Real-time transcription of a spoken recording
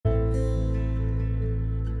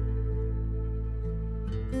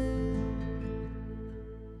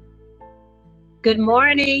Good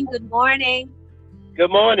morning. Good morning. Good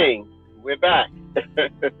morning. We're back.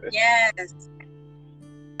 Yes.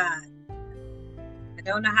 I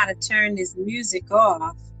don't know how to turn this music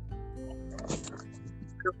off.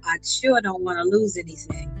 I sure don't want to lose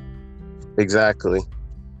anything. Exactly.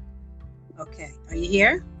 Okay. Are you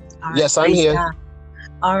here? All right. Yes, I'm Praise here. God.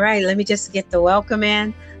 All right. Let me just get the welcome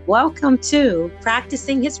in. Welcome to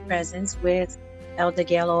Practicing His Presence with Elder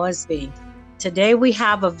Gail Osby. Today we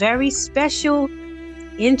have a very special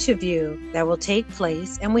interview that will take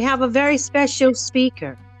place, and we have a very special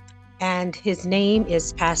speaker, and his name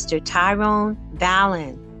is Pastor Tyrone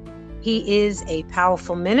Ballon. He is a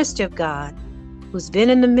powerful minister of God who's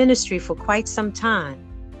been in the ministry for quite some time,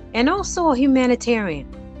 and also a humanitarian.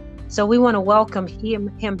 So we want to welcome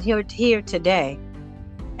him here today.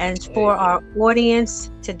 And for our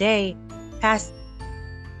audience today, Pastor,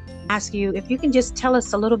 I ask you if you can just tell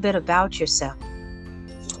us a little bit about yourself.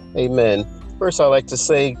 Amen. First, I'd like to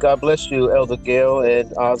say God bless you, Elder Gail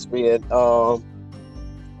and Osby, and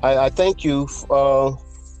I thank you for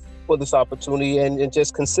this opportunity and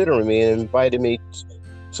just considering me and inviting me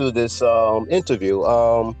to this interview.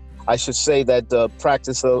 I should say that the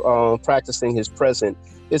practice of practicing His presence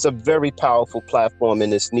is a very powerful platform,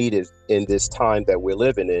 and it's needed in this time that we're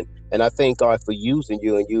living in. And I thank God for using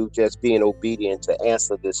you and you just being obedient to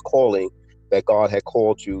answer this calling that God had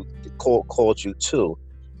called you to.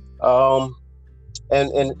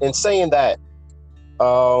 And saying that,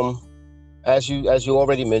 as you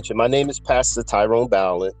already mentioned, my name is Pastor Tyrone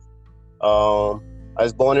Ballon. I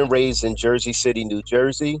was born and raised in Jersey City, New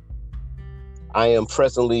Jersey. I am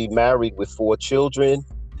presently married with 4 children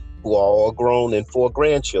who are all grown and 4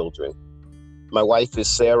 grandchildren. My wife is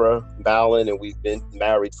Sarah Ballon, and we've been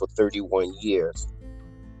married for 31 years.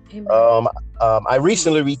 I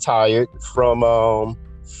recently retired from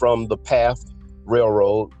the Path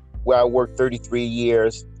Railroad, where I worked 33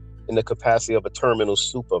 years in the capacity of a terminal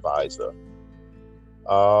supervisor.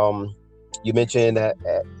 You mentioned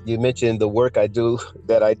the work I do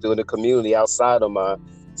in the community outside of my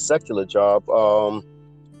secular job.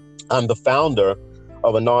 I'm the founder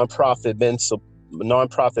of a nonprofit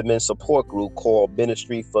men support group called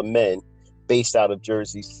Ministry for Men, based out of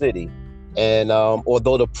Jersey City. And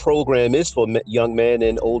although the program is for young men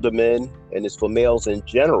and older men, and it's for males in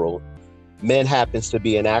general, MEN happens to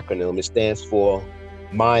be an acronym. It stands for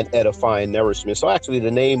Mind Edifying Nourishment. So actually the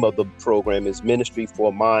name of the program is Ministry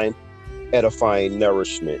for Mind Edifying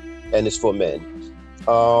Nourishment, and it's for men.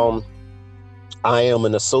 I am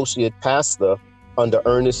an associate pastor under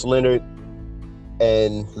Ernest Leonard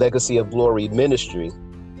and Legacy of Glory Ministry,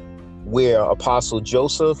 where Apostle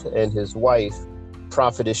Joseph and his wife,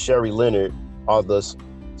 Prophetess Sherry Leonard, are the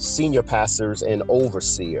senior pastors and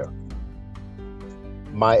overseer.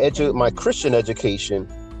 My Christian education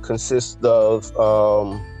consists of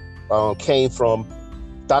came from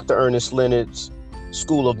Dr. Ernest Leonard's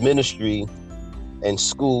School of Ministry and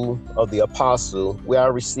School of the Apostle, where I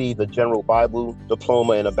received a General Bible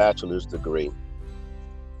Diploma and a bachelor's degree.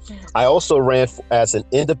 I also ran as an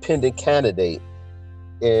independent candidate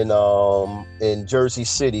in Jersey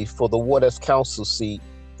City for the Waters Council seat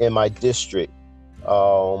in my district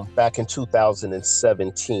back in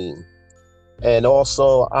 2017. And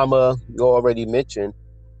also, you already mentioned,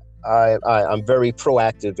 I'm very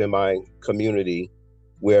proactive in my community,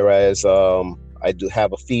 whereas I do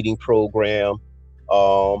have a feeding program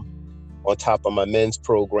on top of my men's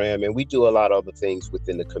program, and we do a lot of other things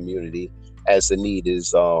within the community as the need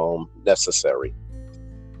is necessary.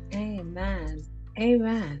 Amen.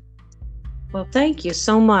 Amen. Well, thank you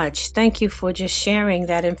so much. Thank you for just sharing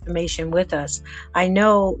that information with us. I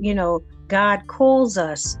know, God calls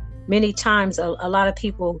us many times. A lot of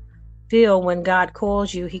people feel when God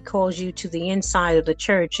calls you, He calls you to the inside of the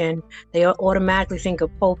church, and they automatically think of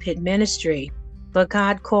pulpit ministry. But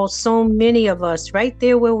God calls so many of us right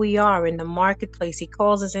there where we are in the marketplace. He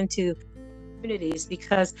calls us into communities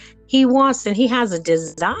because He wants and He has a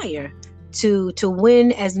desire to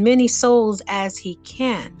win as many souls as He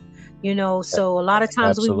can. So a lot of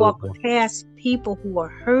times Absolutely. We walk past people who are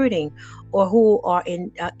hurting or who are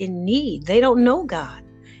in need. They don't know God,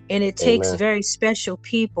 and it takes Amen. very special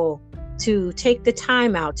people to take the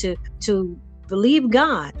time out to believe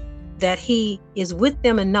God that He is with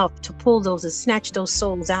them enough to pull those and snatch those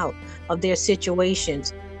souls out of their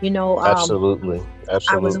situations. Absolutely.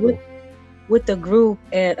 I was with the group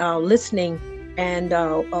and listening, and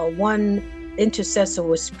one intercessor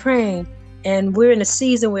was praying, and we're in a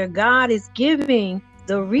season where God is giving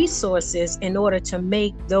the resources in order to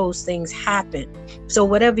make those things happen. So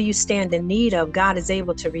whatever you stand in need of, God is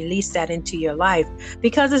able to release that into your life,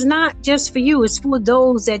 because it's not just for you, it's for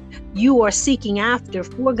those that you are seeking after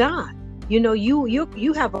for God.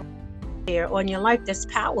 You have a there on your life that's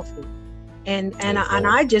powerful. And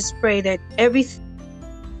I just pray that everything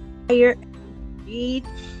need,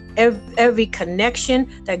 every connection,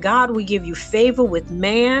 that God will give you favor with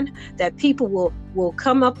man, that people will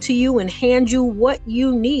come up to you and hand you what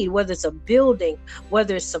you need, whether it's a building,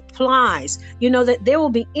 whether it's supplies, that there will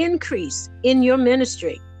be increase in your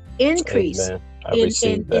ministry, increase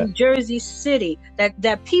in Jersey City,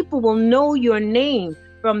 that people will know your name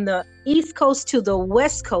from the East Coast to the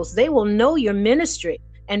West Coast. They will know your ministry,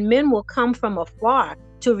 and men will come from afar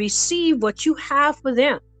to receive what you have for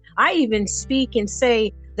them. I even speak and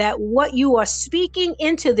say that what you are speaking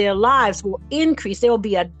into their lives will increase. There will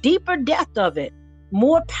be a deeper depth of it,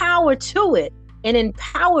 more power to it, and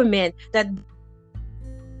empowerment that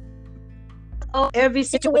every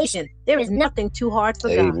situation. There is nothing too hard for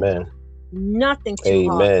God. Nothing too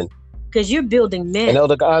hard. Because you're building men. And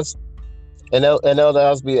Elder Guys, and Elder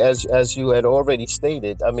Osby, as you had already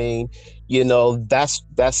stated, I mean,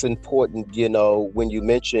 that's important, when you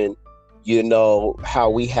mention, how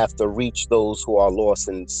we have to reach those who are lost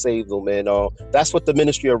and save them. And that's what the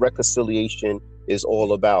ministry of reconciliation is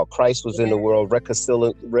all about. Christ was in the world,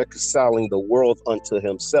 reconciling the world unto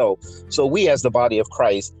himself. So we, as the body of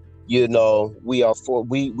Christ, we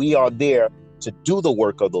are there to do the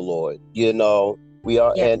work of the Lord. We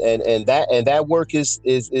are, and that work is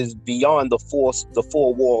beyond the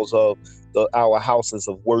four walls of our houses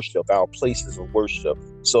of worship, our places of worship.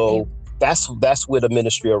 So that's where the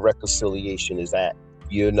ministry of reconciliation is at.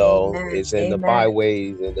 It's in the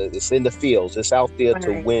byways, and it's in the fields. It's out there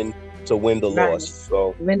to win the lost.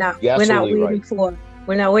 So we're not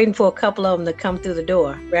waiting for a couple of them to come through the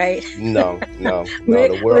door, right? No.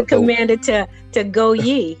 We're commanded to go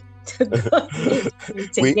ye.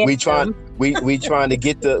 we trying to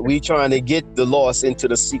get the lost into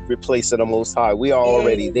the secret place of the Most High. We are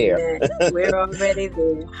already there. We're already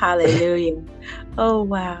there. Hallelujah. Oh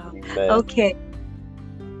wow. Amen. Okay.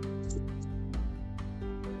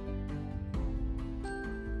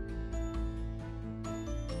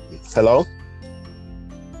 Hello.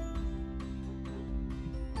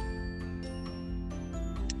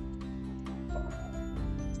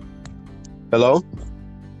 Hello.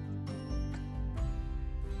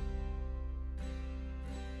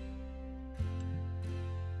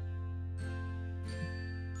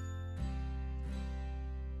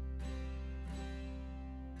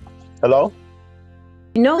 Hello?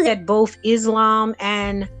 You know that both Islam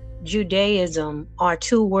and Judaism are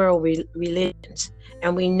two world religions.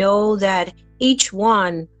 And we know that each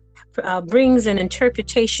one brings an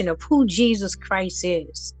interpretation of who Jesus Christ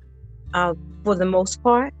is. For the most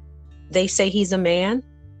part, they say he's a man,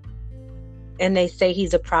 and they say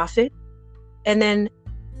he's a prophet. And then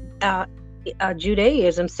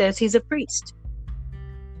Judaism says he's a priest.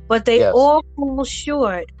 But they all fall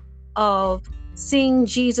short of seeing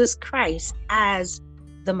Jesus Christ as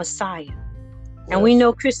the Messiah. And we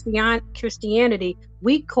know Christianity,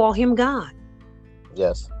 we call him God.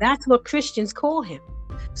 Yes. That's what Christians call him.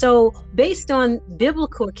 So based on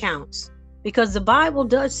biblical accounts, because the Bible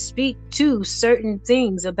does speak to certain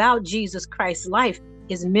things about Jesus Christ's life,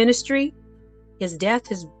 his ministry, his death,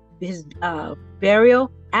 his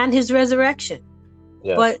burial, and his resurrection.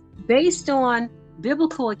 Yes. But based on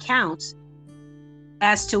biblical accounts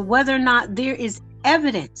as to whether or not there is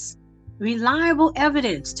evidence, reliable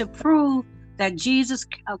evidence to prove that Jesus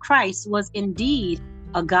Christ was indeed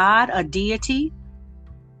a God, a deity,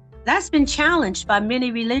 that's been challenged by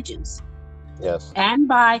many religions. Yes. And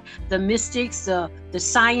by the mystics, the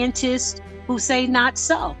scientists who say not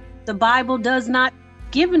so. The Bible does not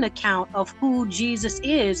give an account of who Jesus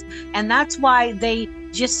is. And that's why they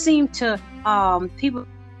just seem to, people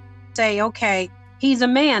say, okay, he's a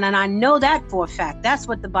man. And I know that for a fact. That's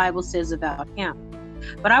what the Bible says about him.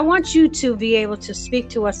 But I want you to be able to speak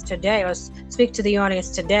to us today, or speak to the audience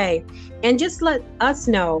today, and just let us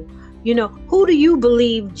know, who do you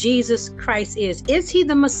believe Jesus Christ is? Is he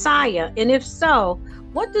the Messiah? And if so,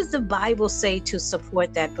 what does the Bible say to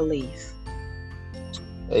support that belief?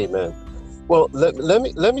 Amen. Well, let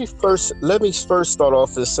me first start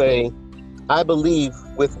off with saying, I believe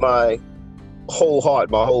with my whole heart,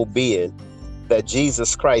 my whole being, that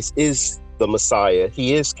Jesus Christ is the Messiah.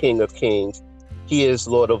 He is King of Kings. He is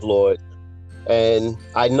Lord of Lords. And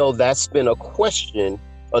I know that's been a question,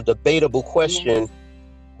 a debatable question,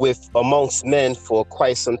 with amongst men for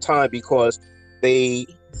quite some time, because they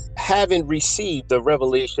haven't received the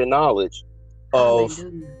revelation knowledge of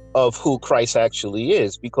Hallelujah. who Christ actually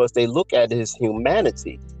is, because they look at his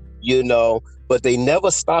humanity, you know, but they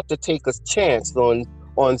never stop to take a chance on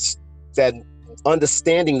that,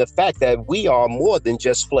 understanding the fact that we are more than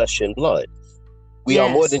just flesh and blood. We are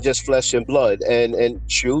more Yes. than just flesh and blood. And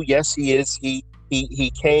true, yes, he is. He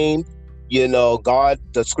came, you know, God,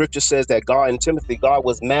 the scripture says that God, in Timothy, God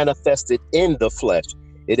was manifested in the flesh.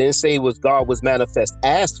 It didn't say it was God was manifest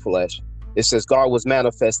as flesh. It says God was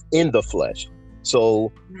manifest in the flesh.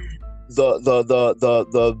 So the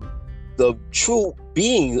true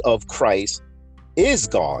being of Christ is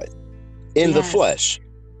God in the Yes. flesh,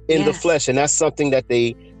 in the Yes. flesh. And that's something that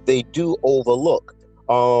they do overlook,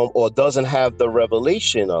 or doesn't have the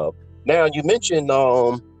revelation of. Now, you mentioned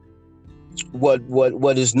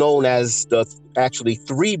what is known as the actually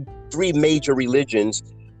three major religions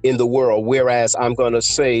in the world, whereas I'm going to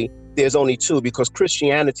say there's only two, because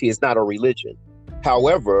Christianity is not a religion.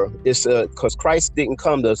 However, it's because Christ didn't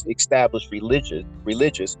come to establish religion.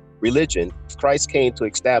 Christ came to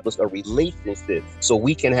establish a relationship, so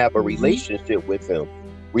we can have a relationship with him.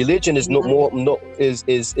 Religion is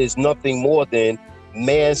is nothing more than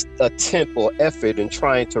man's attempt or effort in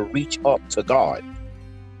trying to reach up to God.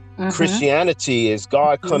 Christianity is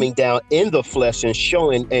God coming down in the flesh and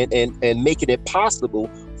showing and making it possible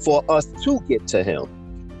for us to get to him.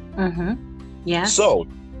 Yes. So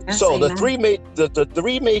the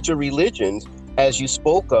three major religions, as you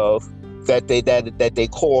spoke of, that they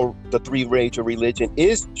call the three major religion,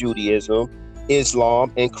 is Judaism,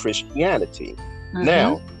 Islam, and Christianity.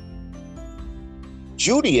 Now,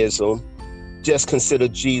 Judaism just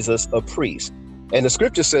considered Jesus a priest. And the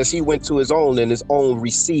scripture says he went to his own and his own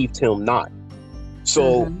received him not.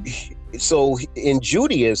 So in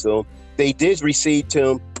Judaism, they did receive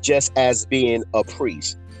him just as being a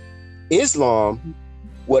priest. Islam,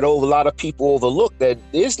 what a lot of people overlook, that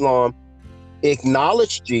Islam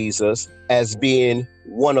acknowledged Jesus as being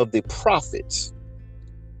one of the prophets.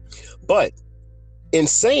 But in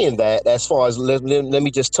saying that, as far as, let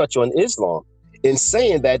me just touch on Islam. In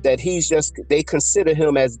saying that they consider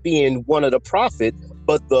him as being one of the prophets,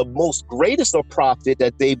 but the most greatest of prophet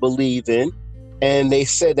that they believe in, and they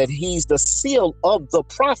said that he's the seal of the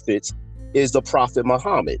prophets, is the Prophet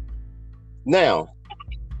Muhammad. Now,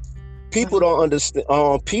 people don't understand.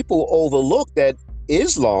 People overlook that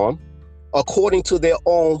Islam, according to their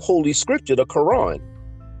own holy scripture, the Quran,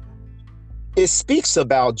 it speaks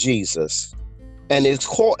about Jesus, and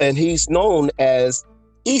he's known as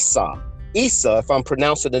Isa. Isa, if I'm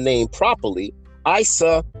pronouncing the name properly,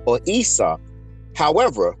 Isa or Isa.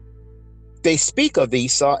 However, they speak of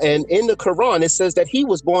Isa, and in the Quran, it says that he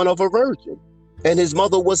was born of a virgin and his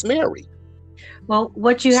mother was Mary. Well,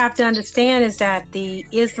 what you have to understand is that the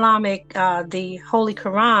Islamic, the Holy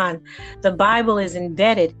Quran, the Bible is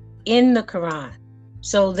embedded in the Quran.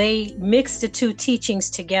 So they mix the two teachings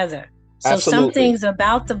together. So some things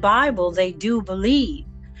about the Bible, they do believe.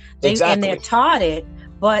 And they're taught it,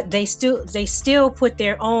 but they still put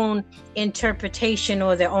their own interpretation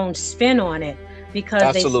or their own spin on it,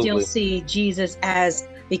 because they still see Jesus as,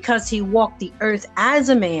 because he walked the earth as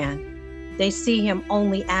a man, they see him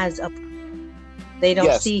only as a, they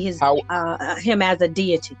don't see him as a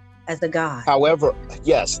deity, as a God. However,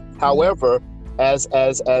 as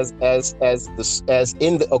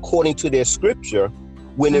according to their scripture,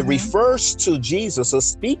 when it refers to Jesus or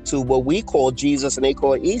speak to what we call Jesus and they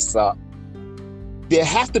call Isa, there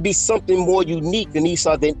has to be something more unique than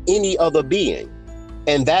Isa than any other being.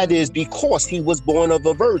 And that is because he was born of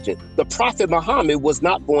a virgin. The Prophet Muhammad was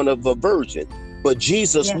not born of a virgin, but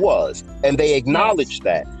Jesus was. And they acknowledge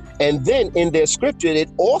that. And then in their scripture, it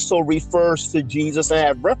also refers to Jesus and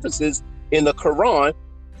have references in the Quran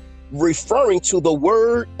referring to the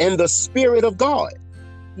word and the spirit of God.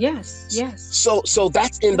 Yes. So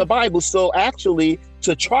that's in the Bible. So actually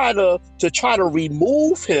to try to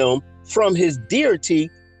remove him from his deity,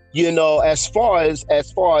 as far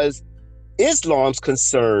as Islam's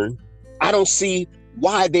concerned, I don't see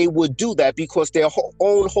why they would do that, because their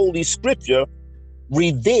own holy scripture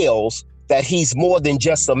reveals that he's more than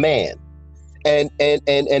just a man. And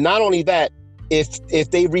not only that,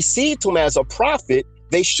 if they received him as a prophet,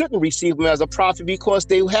 they shouldn't receive him as a prophet, because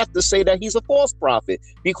they have to say that he's a false prophet,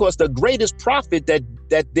 because the greatest prophet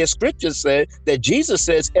that their scripture said, that Jesus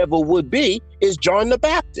says ever would be, is John the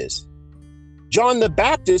Baptist. John the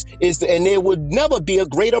Baptist and there would never be a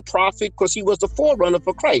greater prophet, because he was the forerunner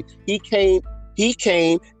for Christ. He came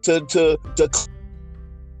to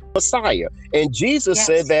Messiah. And Jesus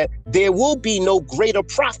said that there will be no greater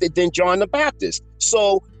prophet than John the Baptist.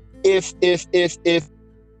 So if the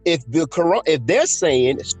Quran, if they're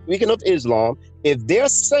saying, speaking of Islam, if they're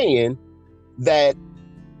saying that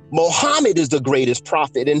Muhammad is the greatest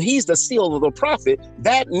prophet and he's the seal of the prophet,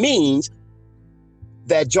 that means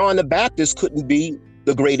that John the Baptist couldn't be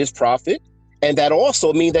the greatest prophet. And that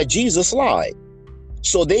also means that Jesus lied.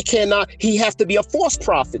 So they cannot, he has to be a false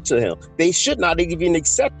prophet to him. They should not even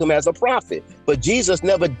accept him as a prophet. But Jesus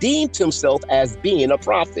never deemed himself as being a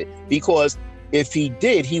prophet, because if he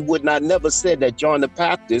did, he would not never said that John the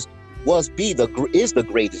Baptist is the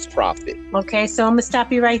greatest prophet. Okay, so I'm gonna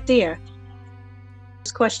stop you right there.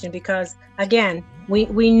 This question, because again,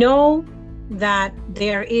 we know that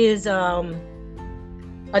there is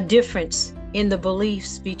a difference in the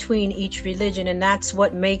beliefs between each religion, and that's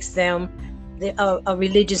what makes them a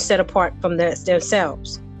religion set apart from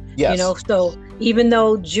themselves. Yes. You know, so even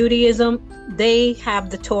though Judaism, they have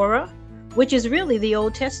the Torah, which is really the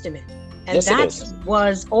Old Testament, and yes, that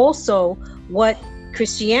was also what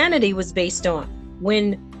Christianity was based on.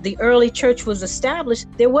 When the early church was established,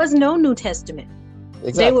 there was no New Testament.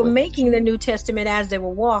 Exactly. They were making the New Testament as they were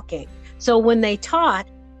walking. So when they taught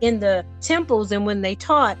in the temples and when they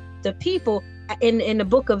taught the people in the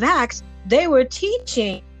book of Acts, they were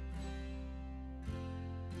teaching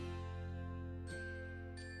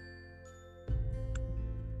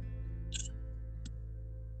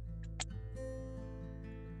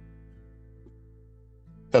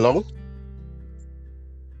Hello?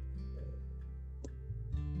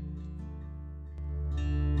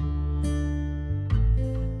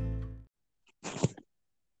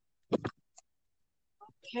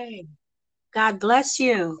 Okay. God bless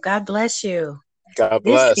you. God bless you. God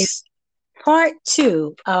bless. This is part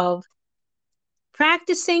 2 of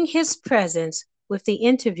Practicing His Presence with the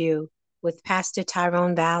interview with Pastor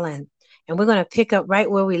Tyrone Ballon. And we're going to pick up right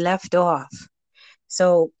where we left off.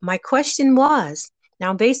 So my question was,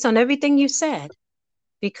 now based on everything you said,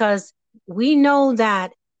 because we know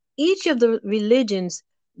that each of the religions,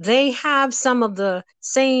 they have some of the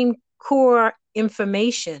same core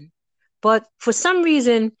information, but for some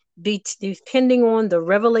reason, depending on the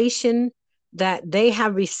revelation that they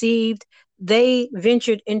have received, they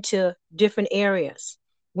ventured into different areas.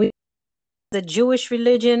 The Jewish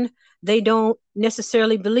religion, they don't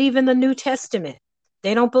necessarily believe in the New Testament.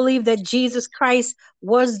 They don't believe that Jesus Christ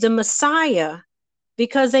was the Messiah,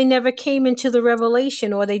 because they never came into the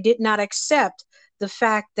revelation, or they did not accept the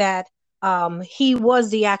fact that he was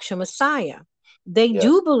the actual Messiah. They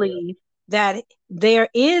do believe that there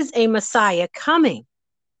is a Messiah coming.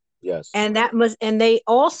 Yes. And they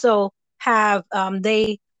also have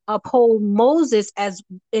they uphold Moses as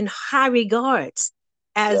in high regards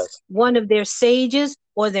as one of their sages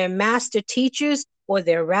or their master teachers or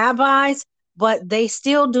their rabbis, but they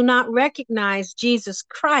still do not recognize Jesus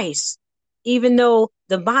Christ, even though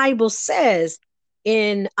the Bible says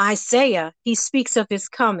in Isaiah, he speaks of his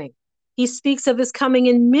coming. He speaks of his coming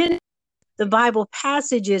in many the Bible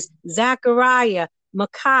passages, Zechariah,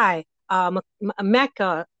 Mecca,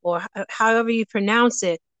 or however you pronounce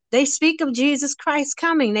it. They speak of Jesus Christ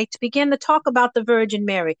coming. They begin to talk about the Virgin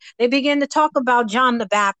Mary. They begin to talk about John the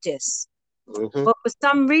Baptist. Mm-hmm. But for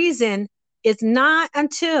some reason, it's not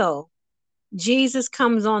until Jesus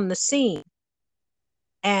comes on the scene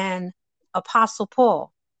and Apostle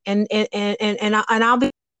Paul and I'll be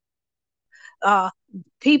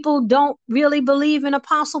people don't really believe in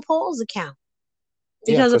Apostle Paul's account,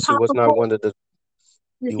 because he was not one of the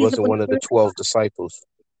he wasn't one of the 12 disciples.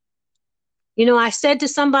 You know, I said to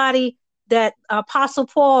somebody that Apostle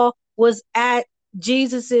Paul was at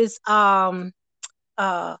Jesus's what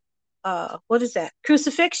is that,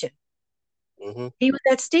 crucifixion. Mm-hmm. He was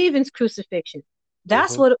at Stephen's crucifixion.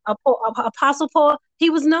 That's what Apostle Paul,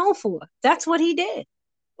 he was known for. That's what he did.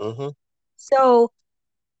 Mm-hmm. So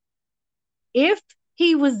if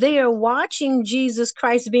he was there watching Jesus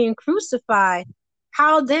Christ being crucified,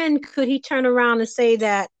 how then could he turn around and say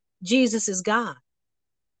that Jesus is God?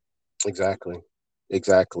 Exactly.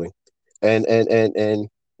 And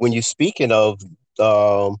when you're speaking of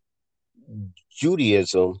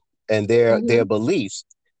Judaism and their beliefs,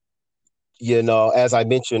 you know, as I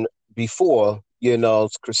mentioned before, you know,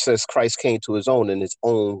 says Christ came to his own and his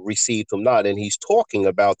own received him not. And he's talking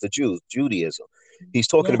about the Jews, Judaism. He's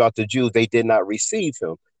talking about the Jews. They did not receive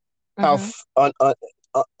him.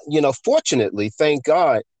 You know, fortunately, thank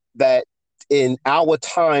God that in our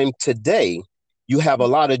time today, you have a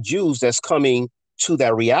lot of Jews that's coming to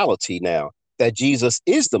that reality now, that Jesus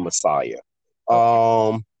is the Messiah.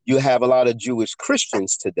 You have a lot of Jewish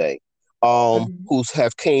Christians today who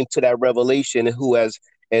have came to that revelation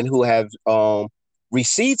and who have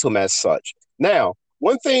received him as such. Now,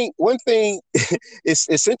 one thing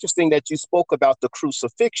it's interesting that you spoke about the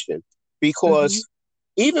crucifixion, because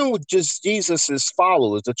even with just Jesus's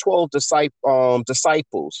followers, the 12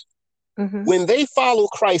 disciples, Mm-hmm. when they followed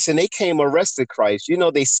Christ and they came arrested Christ,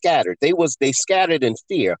 they scattered. They scattered in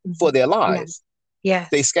fear Mm-hmm. for their Yeah. lives.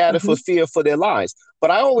 They Yes. scattered Mm-hmm. for fear for their lives.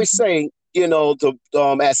 But I always Mm-hmm.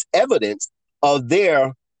 say, as evidence of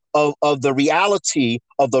of the reality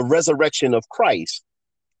of the resurrection of Christ,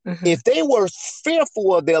 Mm-hmm. if they were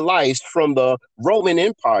fearful of their lives from the Roman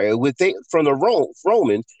Empire, from the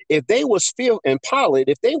Romans, if they was fear and Pilate,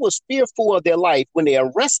 if they was fearful of their life when they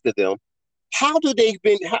arrested them,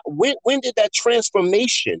 when did that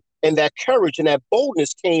transformation and that courage and that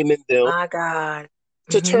boldness came in them My God.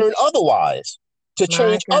 to Mm-hmm. turn otherwise, to My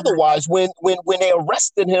change God. otherwise when they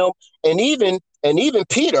arrested him, and even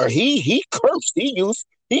Peter, he cursed.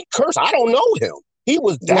 I don't know him. He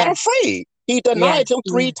was that Yes. afraid. He denied Yes. him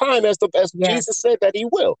three Yes. times as Jesus Yes. said that he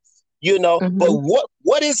will. But Mm-hmm.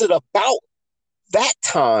 what is it about that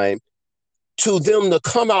time to them to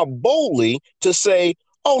come out boldly to say,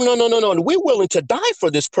 oh, no, no, no, no, we're willing to die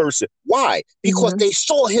for this person. Why? Because Mm-hmm. they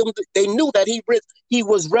saw him, they knew that he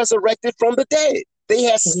was resurrected from the dead. They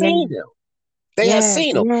had Yes. seen him. They had Yes.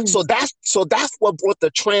 seen him. So Yes. that's what brought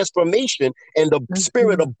the transformation and the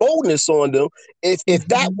spirit Mm-hmm. of boldness on them. If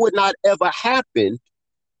that Mm-hmm. would not ever happen,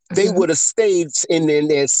 they Mm-hmm. would have stayed in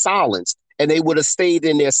their silence, and they would have stayed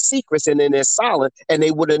in their secrets and in their silence, and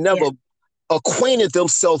they would have never Yes. acquainted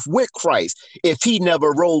themselves with Christ if he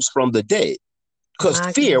never rose from the dead. Because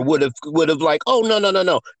My fear God. would have like, oh, no, no, no,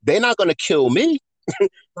 no, they're not going to kill me.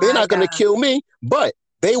 They're My not going to God. kill me. But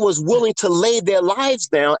they was willing to lay their lives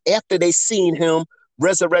down after they seen him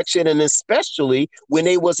resurrection, and especially when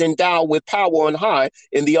they was endowed with power on high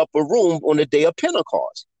in the upper room on the day of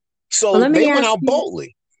Pentecost. Well, So they went out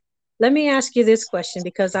boldly. let me ask you this question,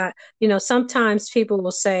 because sometimes people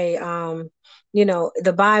will say,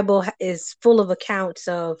 the Bible is full of accounts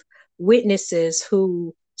of witnesses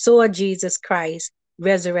who saw Jesus Christ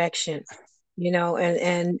resurrection,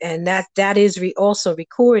 and that is also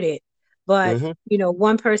recorded. But, Mm-hmm.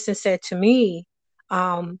 one person said to me,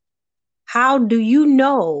 um, how do you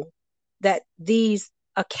know that these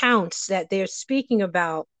accounts that they're speaking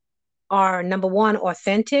about are, number one,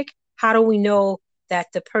 authentic? How do we know that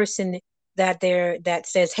the person that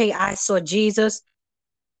says, "Hey, I saw Jesus,"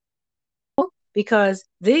 because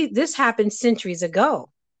this happened centuries ago?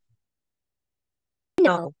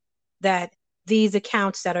 Know that these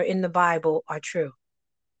accounts that are in the Bible are true.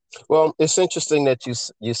 Well, it's interesting that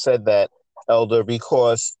you said that, Elder,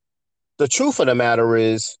 because the truth of the matter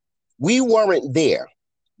is we weren't there.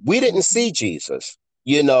 We didn't Mhm. see Jesus.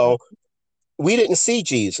 You know, we didn't see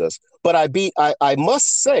Jesus. But I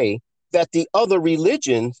must say that the other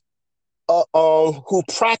religions who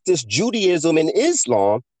practice Judaism and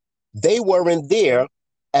Islam, they weren't there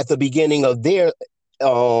at the beginning of their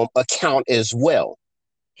account as well.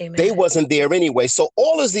 They Amen. wasn't there anyway. So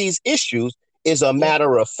all of these issues is a Yeah.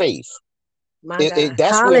 matter of faith. My God.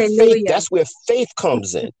 That's where faith. Hallelujah. That's where faith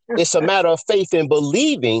comes in. It's a matter of faith in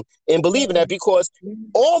believing that, Amen. because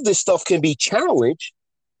all this stuff can be challenged.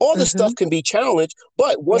 All this Mm-hmm. stuff can be challenged,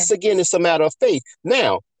 but Yeah. once again, it's a matter of faith.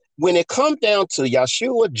 Now, when it comes down to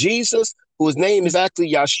Yeshua, Jesus, whose name is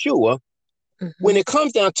actually Yeshua, when Mm-hmm. it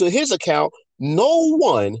comes down to his account, no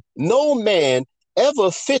man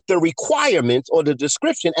ever fit the requirements or the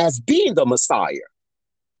description as being the Messiah.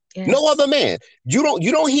 No Yes. other man. You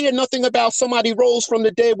don't hear nothing about somebody rose from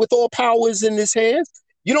the dead with all powers in his hands.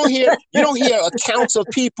 You don't hear accounts of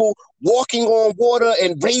people walking on water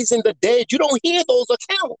and raising the dead. You don't hear those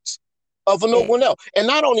accounts of no Yeah. one else. And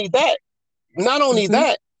not only Mm-hmm.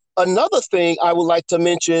 that, another thing I would like to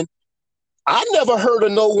mention, I never heard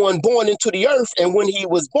of no one born into the earth, and when he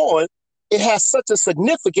was born, it has such a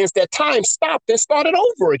significance that time stopped and started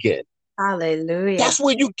over again. Hallelujah. That's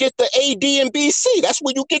where you get the AD and BC. That's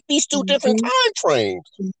where you get these two different Mm-hmm. time frames.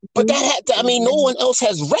 But Mm-hmm. no one else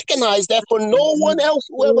has recognized that for no one else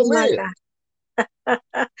who ever Oh my lived.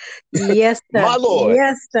 God. Yes, sir. My Lord,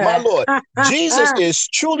 Yes, my sir. Lord, Jesus is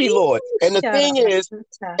truly Lord. Ooh, And the shut thing up. is,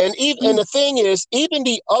 even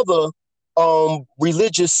the other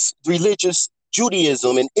religious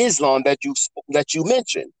Judaism and Islam that you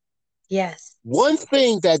mentioned, Yes. one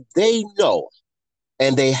thing that they know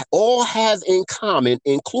and they all have in common,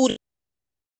 including